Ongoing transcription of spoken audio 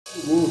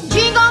Jingle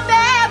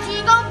bell,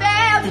 jingle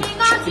bell,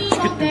 jingle,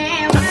 jingle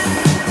bell.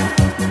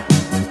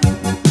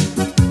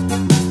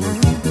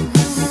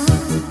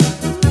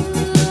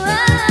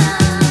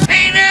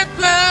 Ain't it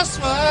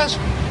Christmas,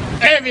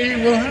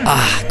 everyone?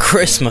 Ah,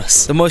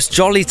 Christmas. The most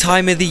jolly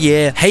time of the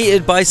year,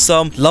 hated by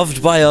some,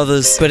 loved by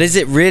others. But is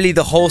it really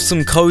the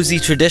wholesome, cozy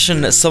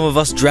tradition that some of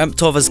us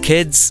dreamt of as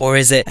kids? Or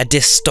is it a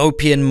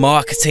dystopian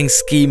marketing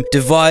scheme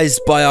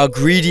devised by our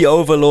greedy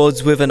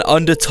overlords with an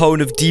undertone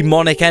of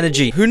demonic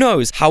energy? Who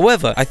knows?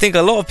 However, I think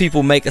a lot of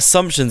people make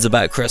assumptions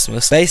about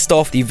Christmas based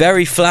off the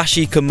very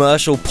flashy,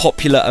 commercial,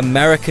 popular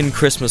American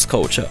Christmas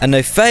culture. And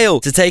they fail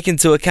to take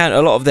into account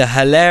a lot of the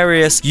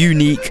hilarious,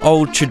 unique,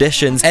 old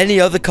traditions any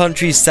other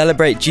countries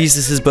celebrate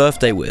Jesus'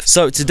 birthday with.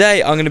 So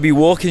today I'm going to be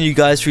walking you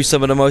guys through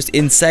some of the most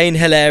insane,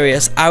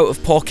 hilarious,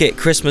 out-of-pocket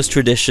Christmas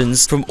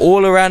traditions from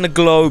all around the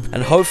globe,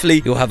 and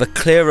hopefully you'll have a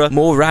clearer,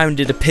 more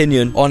rounded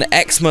opinion on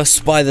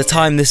Xmas by the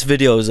time this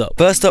video is up.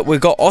 First up,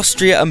 we've got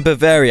Austria and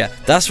Bavaria.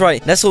 That's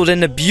right, nestled in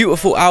the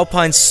beautiful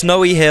alpine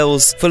snowy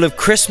hills full of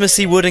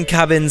Christmassy wooden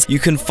cabins, you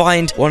can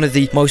find one of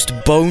the most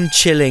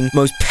bone-chilling,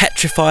 most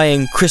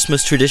petrifying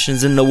Christmas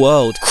traditions in the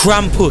world.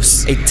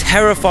 Krampus, a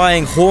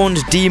terrifying horned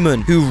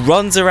demon who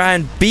runs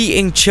around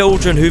beating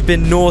children who've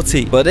been naughty.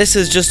 But this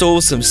is just all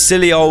some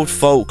silly old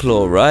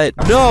folklore, right?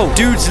 No,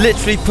 dudes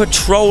literally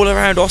patrol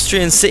around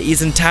Austrian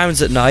cities and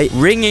towns at night,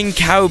 ringing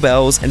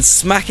cowbells and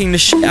smacking the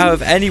shit out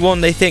of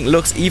anyone they think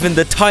looks even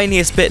the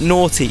tiniest bit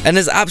naughty. And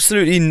there's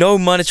absolutely no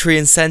monetary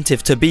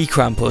incentive to be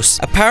Krampus.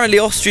 Apparently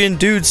Austrian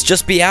dudes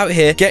just be out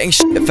here getting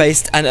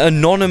shit-faced and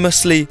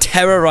anonymously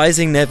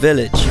terrorizing their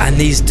village. And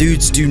these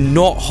dudes do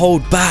not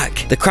hold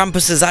back. The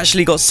Krampus has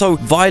actually got so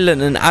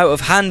violent and out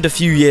of hand a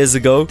few years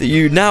ago that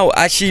you now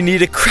actually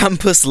need a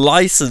Krampus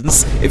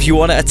license if you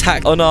want to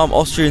attack unarmed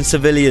Austrian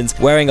civilians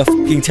wearing a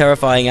fucking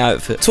terrifying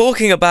outfit.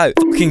 Talking about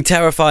fucking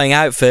terrifying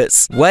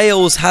outfits,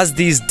 Wales has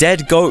these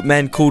dead goat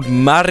men called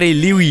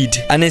Mariluid,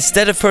 and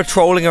instead of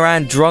patrolling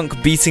around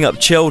drunk beating up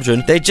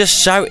children, they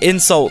just shout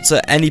insults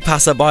at any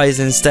passerbys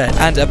instead.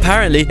 And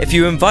apparently, if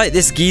you invite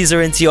this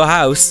geezer into your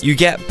house, you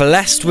get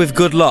blessed with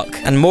good luck,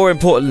 and more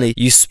importantly,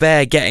 you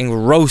spare getting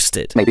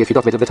roasted. Maybe if you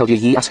got rid of the told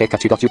you ass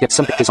haircut you got, you get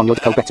some pictures on your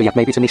deco. Better yet,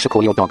 maybe Tanisha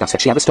call your dog. I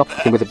said she had to stop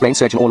fucking with a brain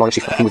surgeon or she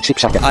fucking with cheap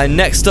shacker. And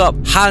next up,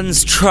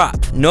 Hans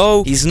Trapp.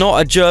 No, he's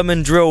not a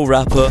German drill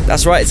rapper.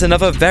 That's right, it's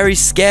another very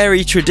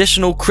scary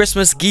traditional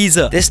Christmas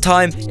geezer, this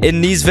time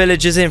in these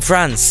villages in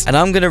France. And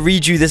I'm gonna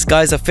read you this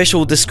guy's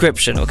official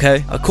description,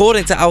 okay?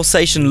 According to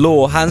Alsatian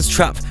law, Hans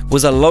Trapp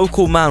was a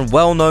local man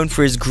well known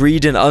for his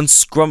greed and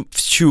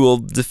unscrumptious.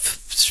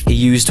 He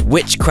used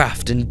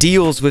witchcraft and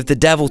deals with the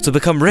devil to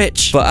become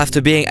rich, but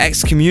after being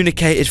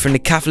excommunicated from the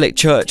Catholic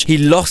Church, he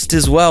lost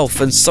his wealth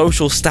and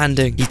social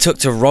standing. He took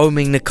to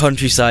roaming the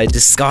countryside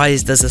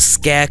disguised as a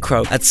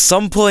scarecrow. At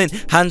some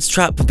point, Hans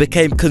Trapp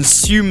became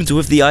consumed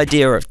with the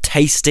idea of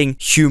tasting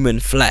human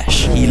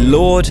flesh. He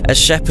lured a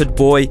shepherd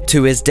boy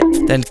to his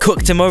death, then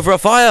cooked him over a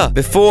fire.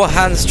 Before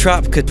Hans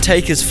Trapp could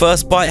take his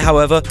first bite,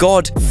 however,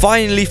 God,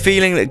 finally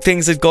feeling that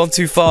things had gone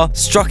too far,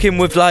 struck him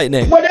with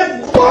lightning.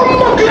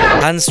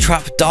 Hans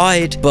Trapp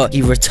died, but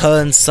he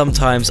returns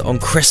sometimes on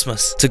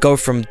Christmas to go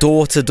from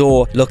door to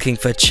door looking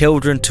for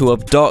children to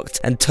abduct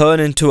and turn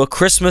into a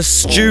Christmas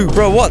stew.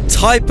 Bro, what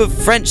type of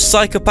French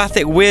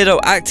psychopathic weirdo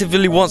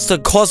actively wants to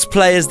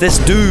cosplay as this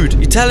dude?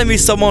 You telling me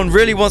someone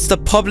really wants to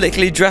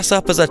publicly dress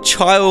up as a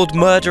child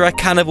murderer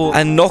cannibal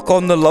and knock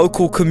on the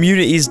local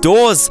community's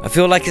doors? I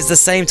feel like it's the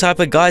same type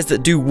of guys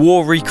that do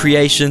war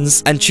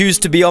recreations and choose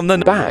to be on the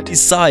bad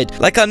side.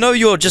 Like, I know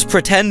you're just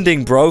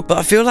pretending, bro, but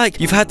I feel like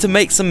you've had to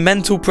make some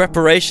mental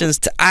preparations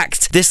to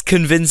act this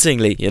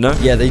convincingly, you know?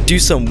 Yeah, they do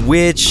some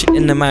weird shit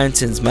in the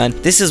mountains, man.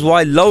 This is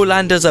why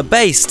lowlanders are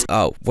based.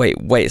 Oh, wait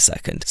a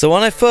second. So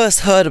when I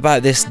first heard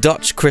about this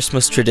Dutch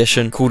Christmas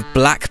tradition called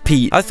Black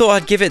Pete, I thought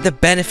I'd give it the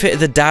benefit of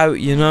the doubt,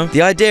 you know?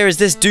 The idea is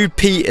this dude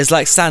Pete is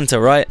like Santa,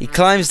 right? He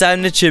climbs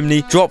down the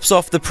chimney, drops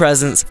off the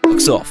presents,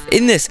 fucks off.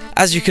 In this,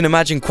 as you can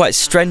imagine, quite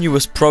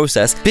strenuous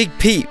process, Big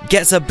Pete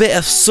gets a bit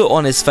of soot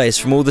on his face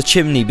from all the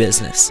chimney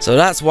business. So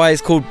that's why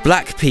it's called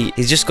Black Pete.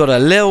 He's just got a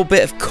little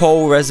bit of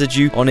coal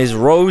residue on his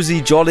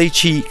rosy, jolly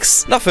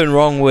cheeks. Nothing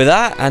wrong with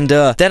that. And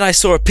then I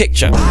saw a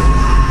picture.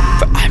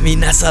 I mean,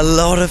 that's a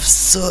lot of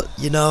soot,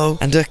 you know?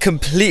 And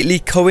completely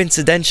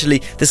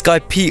coincidentally, this guy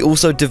Pete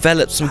also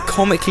developed some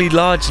comically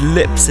large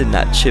lips in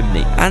that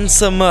chimney. And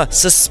some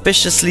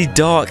suspiciously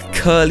dark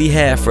curly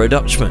hair for a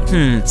Dutchman.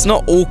 It's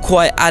not all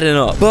quite adding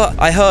up. But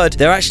I heard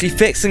they're actually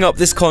fixing up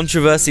this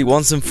controversy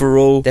once and for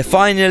all. They're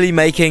finally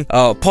making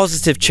a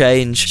positive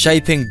change,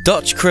 shaping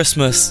Dutch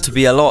Christmas to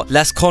be a lot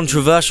less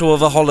controversial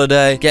of a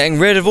holiday, getting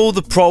rid of all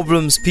the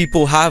problems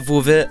people have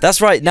with it.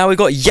 That's right, now we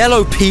got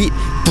Yellow Pete,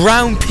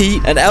 brown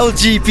Pete and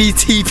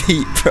LGBT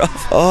Pete, bro.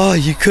 Oh,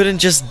 you couldn't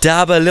just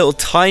dab a little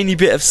tiny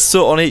bit of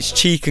soot on each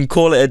cheek and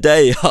call it a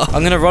day.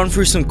 I'm gonna run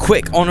through some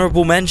quick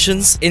honorable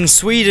mentions. In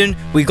Sweden,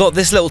 we got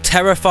this little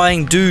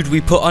terrifying dude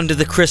we put under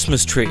the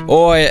Christmas tree.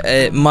 Or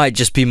it might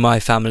just be my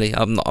family.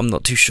 I'm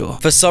not too sure.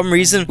 For some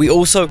reason, we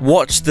also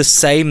watched the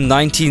same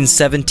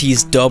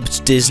 1970s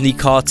dubbed Disney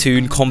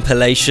cartoon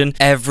compilation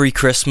every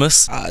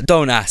Christmas.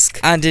 Don't ask.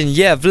 And in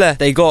Gävle,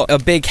 they got a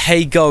big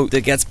hay goat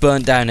that gets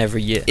burnt down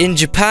every year. In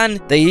Japan,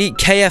 they eat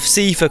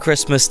KFC for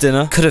Christmas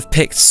dinner. Could have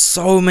picked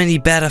so many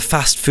better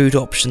fast food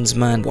options,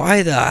 man.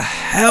 Why the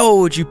hell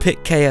would you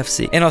pick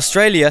KFC? In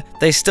Australia,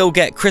 they still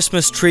get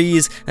Christmas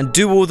trees and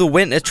do all the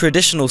winter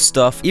traditional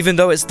stuff, even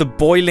though it's the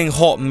boiling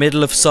hot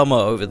middle of summer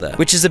over there.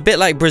 Which is a bit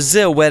like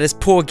Brazil, where this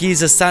poor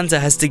geezer Santa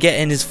has to get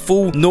in his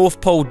full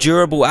North Pole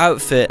durable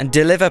outfit and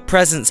deliver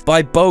presents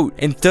by boat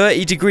in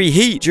 30-degree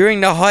heat during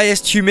the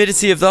highest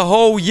humidity of the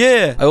whole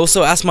year. I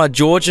also asked my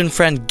Georgian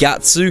friend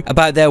Gatsu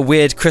about their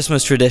weird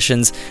Christmas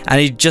traditions, and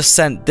he just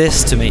sent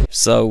this to me.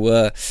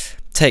 So,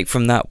 take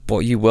from that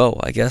what you will,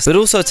 I guess. But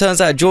also, it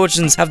turns out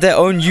Georgians have their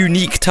own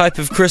unique type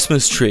of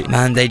Christmas tree.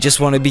 Man, they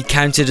just want to be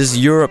counted as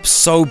Europe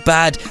so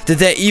bad that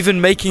they're even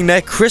making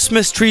their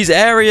Christmas trees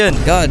Aryan.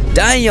 God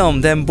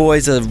damn, them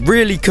boys are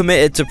really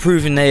committed to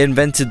proving they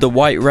invented the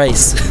white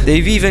race.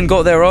 They've even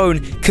got their own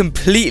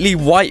completely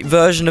white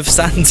version of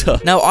Santa.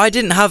 Now, I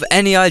didn't have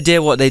any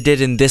idea what they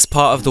did in this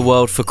part of the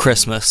world for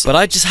Christmas, but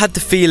I just had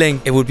the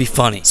feeling it would be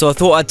funny. So I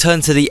thought I'd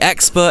turn to the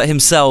expert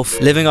himself,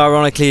 living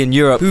ironically in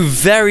Europe, who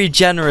very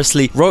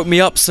generously wrote me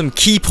up some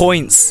key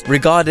points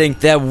regarding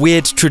their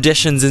weird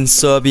traditions in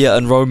Serbia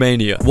and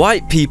Romania.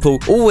 White people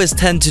always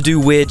tend to do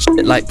weird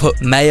shit, like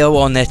put mayo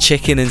on their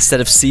chicken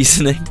instead of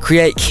seasoning,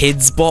 create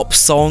kids bop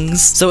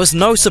songs, so it's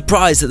no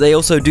surprise that they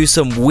also do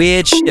some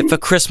weird shit for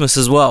Christmas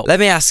as well. Let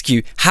me ask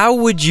you, how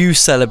would you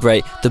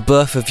celebrate the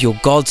birth of your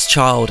God's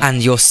child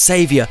and your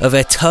savior of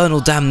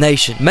eternal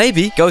damnation?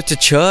 Maybe go to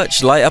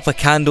church, light up a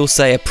candle,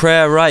 say a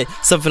prayer, right?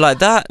 Something like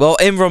that. Well,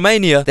 in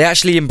Romania, they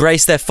actually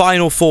embrace their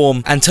final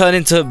form and turn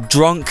into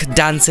drunk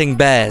dancing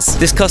bears.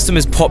 This custom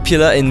is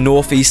popular in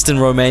northeastern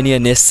Romania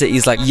near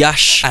cities like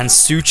Iași and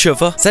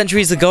Suceava.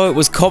 Centuries ago, it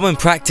was common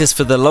practice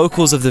for the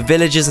locals of the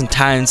villages and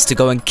towns to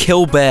go and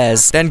kill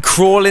bears, then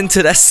crawl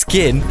into their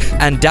skin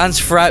and dance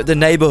throughout the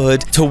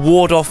neighborhood to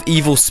ward off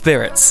evil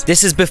spirits.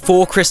 This is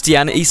before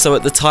Christianity, so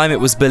at the time it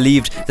was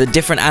believed that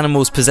different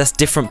animals possessed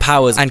different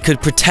powers and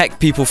could protect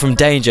people from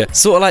danger,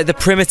 sort of like the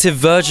primitive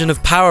version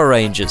of Power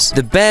Rangers.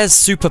 The bear's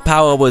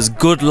superpower was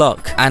good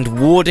luck and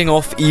warding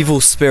off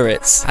evil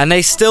spirits, and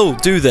they still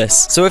do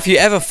this. So if you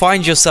ever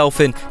find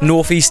yourself in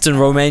northeastern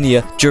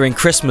Romania during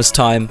Christmas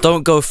time,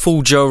 don't go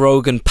full Joe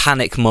Rogan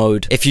panic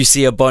mode if you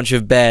see a bunch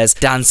of bears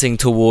dancing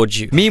towards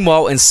you.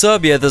 Meanwhile, in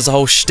Serbia, there's a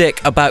whole shtick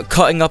about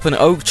cutting up an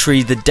oak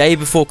tree the day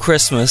before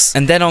Christmas,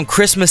 and then on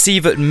Christmas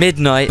Eve at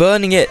midnight,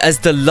 burning it as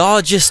the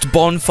largest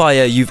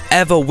bonfire you've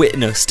ever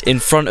witnessed in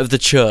front of the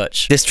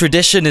church. This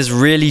tradition is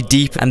really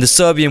deep, and the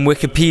Serbian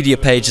Wikipedia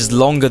page is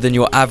longer than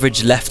your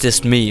average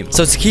leftist meme.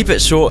 So to keep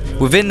it short,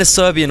 within the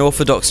Serbian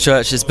Orthodox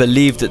Church, it's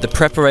believed that the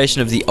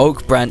preparation of the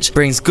oak branch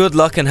brings good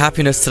luck and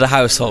happiness to the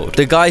household.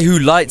 The guy who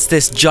lights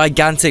this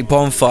gigantic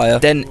bonfire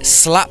then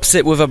slaps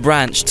it with a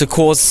branch to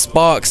cause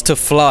sparks to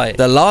fly.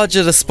 The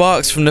larger the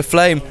sparks from the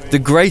flame, the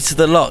greater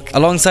the luck.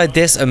 Alongside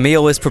this, a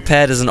meal is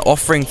prepared as an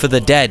offering for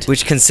the dead,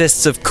 which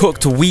consists of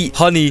cooked wheat,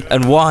 honey,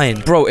 and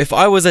wine. Bro, if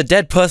I was a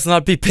dead person,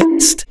 I'd be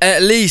pissed.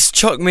 At least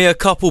chuck me a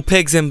couple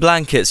pigs in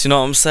blankets, you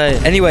know what I'm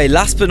saying? Anyway,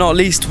 last but not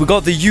least, we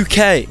got the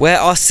UK, where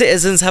our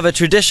citizens have a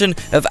tradition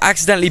of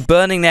accidentally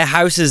burning their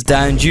houses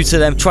down due to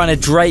them trying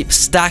to drape,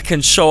 stack,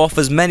 and show off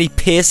as many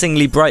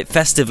piercingly bright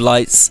festive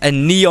lights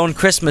and neon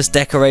Christmas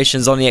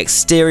decorations on the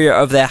exterior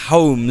of their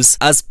homes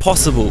as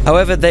possible.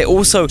 However, they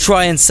also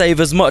try and save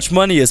as much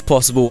money as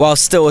possible while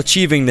still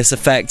achieving this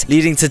effect,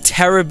 leading to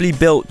terribly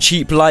built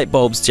cheap light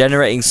bulbs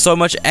generating so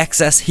much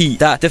excess heat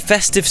that the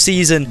festive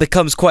season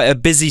becomes quite a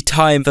busy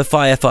time for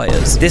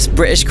firefighters. This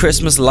British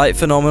Christmas light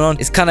phenomenon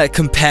is kind of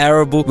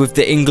comparable with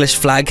the English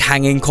flag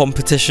hanging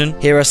competition.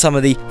 Here are some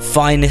of the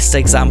finest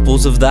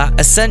examples of that.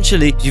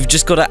 Essentially, you've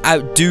just got to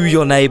outdo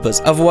your neighbors,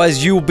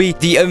 otherwise you'll be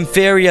the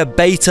inferior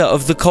beta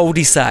of the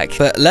cul-de-sac.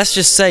 But let's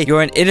just say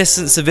you're an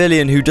innocent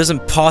civilian who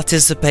doesn't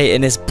participate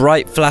in this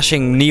bright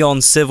flashing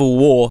neon civil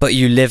war, but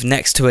you live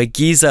next to a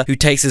geezer who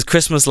takes his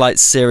Christmas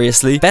lights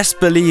seriously. Best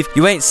believe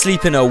you ain't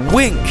sleeping a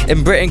wink.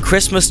 In Britain,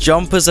 Christmas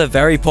jumpers are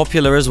very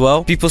popular as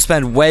well. People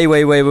spend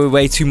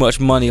way too much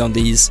money on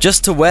these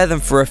just to wear them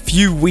for a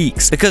few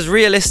weeks, because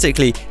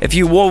realistically, if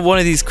you wore one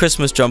of these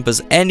Christmas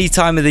jumpers any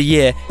time of the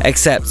year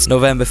except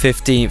November 15th,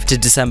 15th to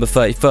December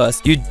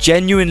 31st, you'd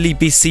genuinely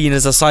be seen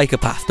as a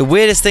psychopath. The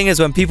weirdest thing is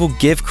when people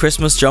give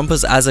Christmas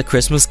jumpers as a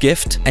Christmas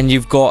gift and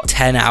you've got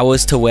 10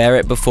 hours to wear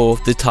it before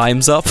the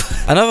time's up.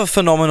 Another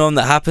phenomenon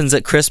that happens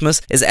at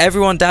Christmas is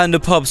everyone down the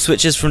pub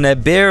switches from their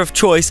beer of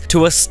choice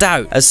to a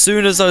stout as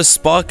soon as those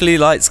sparkly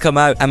lights come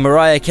out and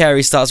Mariah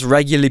Carey starts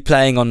regularly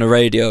playing on the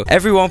radio.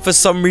 Everyone for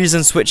some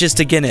reason switches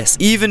to Guinness,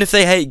 even if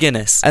they hate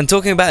Guinness. And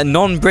talking about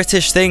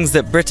non-British things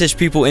that British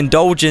people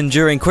indulge in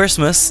during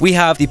Christmas, we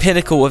have the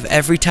pinnacle of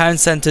every town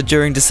centre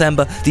during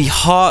December, the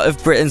heart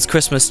of Britain's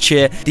Christmas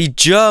cheer, the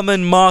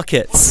German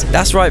markets.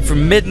 That's right,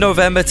 from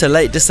mid-November to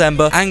late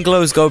December,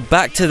 Anglos go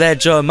back to their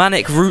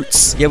Germanic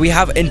roots. Yeah, we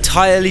have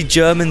entirely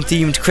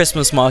German-themed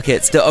Christmas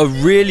markets that are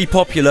really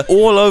popular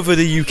all over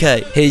the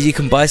UK. Here you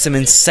can buy some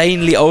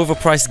insanely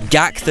overpriced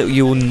gack that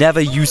you will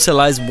never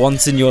utilise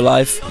once in your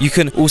life. You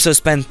can also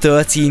spend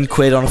 13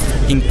 quid on a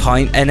fucking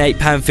pint and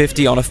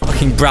 £8.50 on a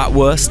fucking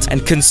bratwurst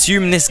and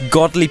consume this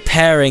godly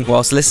pairing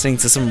whilst listening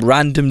to some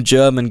random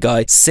German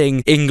guy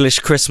sing English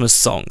Christmas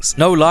songs.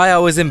 No lie, I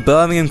was in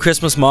Birmingham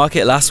Christmas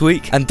market last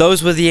week and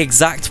those were the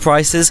exact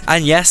prices,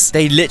 and yes,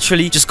 they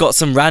literally just got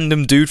some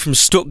random dude from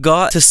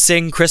Stuttgart to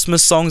sing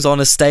Christmas songs on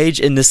a stage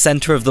in the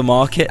center of the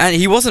market, and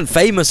he wasn't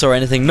famous or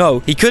anything. No,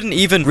 he couldn't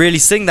even really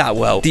sing that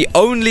well. The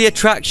only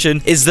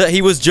attraction is that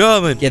he was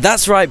German. Yeah,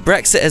 that's right,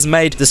 Brexit has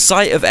made the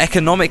sight of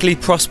economically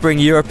prospering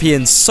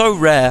Europeans so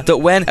rare that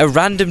when a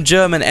random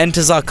German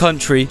enters our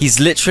country, he's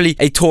literally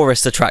a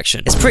tourist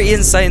attraction. It's pretty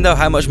insane though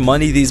how much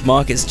money these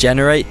markets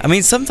generate. I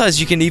mean, sometimes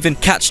you can even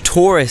catch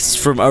tourists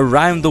from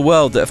around the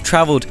world that have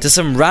traveled to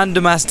some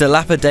random ass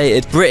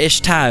dilapidated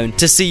British town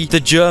to see the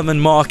German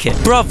market.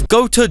 Bruv,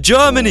 go to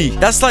Germany!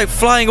 That's like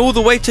flying all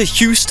the way to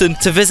Houston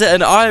to visit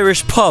an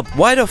Irish pub.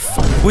 Why the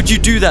f would you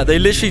do that? They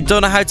literally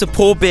don't know how to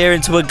pour beer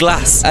into a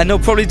glass, and they'll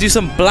probably do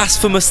some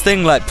blasphemous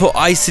thing like put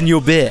ice in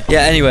your beer.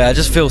 Yeah, anyway, I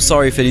just feel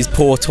sorry for these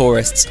poor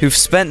tourists who've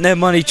spent their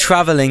money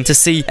traveling to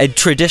see a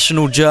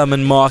traditional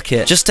German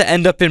market just to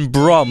end up in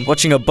Brum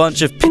watching a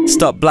bunch of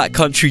pissed up black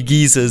country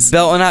geezers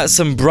belting out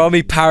some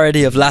Brummy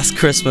parody of Last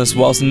Christmas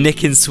whilst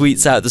nicking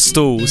sweets out the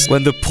stalls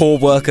when the poor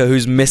worker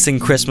who's missing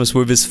Christmas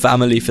with his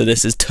family for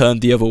this is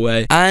turned the other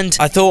way. And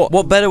I thought,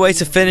 what better way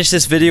to finish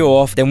this video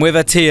off than with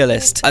a tier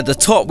list. At the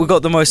top, we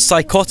got the most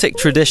psychotic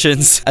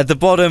traditions. At the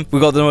bottom, we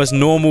got the most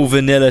normal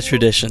vanilla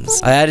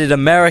traditions. I added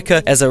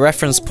America as a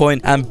reference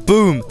point, and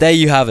boom, there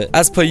you have it.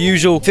 As per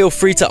usual, feel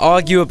free to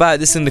argue about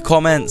this in the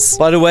comments.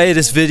 By the way,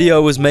 this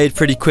video was made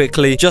pretty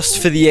quickly,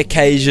 just for the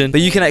occasion,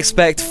 but you can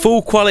expect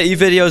full quality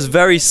videos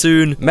very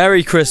soon.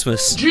 Merry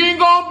Christmas.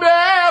 Jingle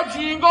bell,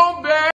 jingle bell.